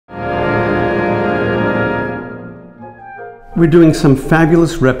We're doing some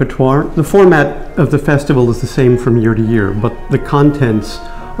fabulous repertoire. The format of the festival is the same from year to year, but the contents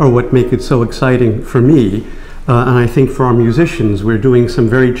are what make it so exciting for me, and I think for our musicians. We're doing some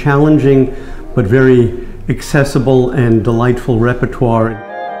very challenging but very accessible and delightful repertoire.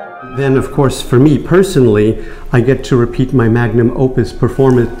 Then, of course, for me personally, I get to repeat my magnum opus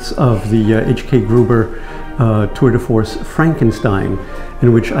performance of the H.K. Gruber tour de force Frankenstein,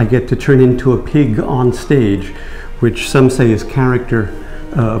 in which I get to turn into a pig on stage, which some say is character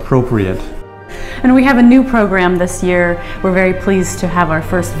appropriate. And we have a new program this year. We're very pleased to have our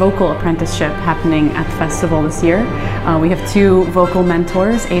first vocal apprenticeship happening at the festival this year. We have two vocal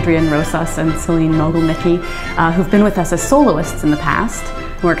mentors, Adrian Rosas and Celine Mogilnicki, who've been with us as soloists in the past.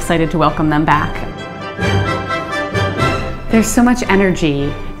 We're excited to welcome them back. There's so much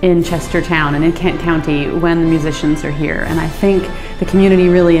energy in Chestertown and in Kent County when the musicians are here, and I think the community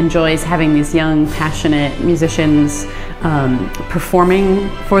really enjoys having these young, passionate musicians performing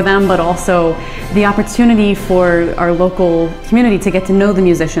for them, but also the opportunity for our local community to get to know the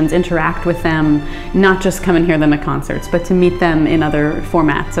musicians, interact with them, not just come and hear them at concerts, but to meet them in other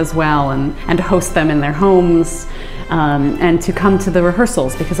formats as well, and to host them in their homes. And to come to the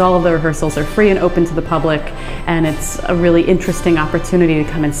rehearsals, because all of the rehearsals are free and open to the public, and it's a really interesting opportunity to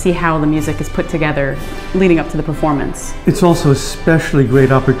come and see how the music is put together leading up to the performance. It's also a especially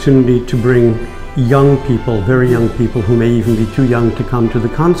great opportunity to bring young people, very young people who may even be too young to come to the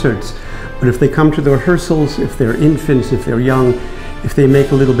concerts. But if they come to the rehearsals, if they're infants, if they're young, if they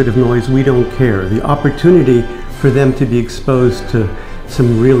make a little bit of noise, we don't care. The opportunity for them to be exposed to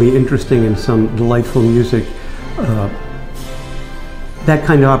some really interesting and some delightful music, that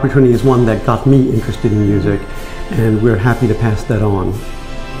kind of opportunity is one that got me interested in music, and we're happy to pass that on.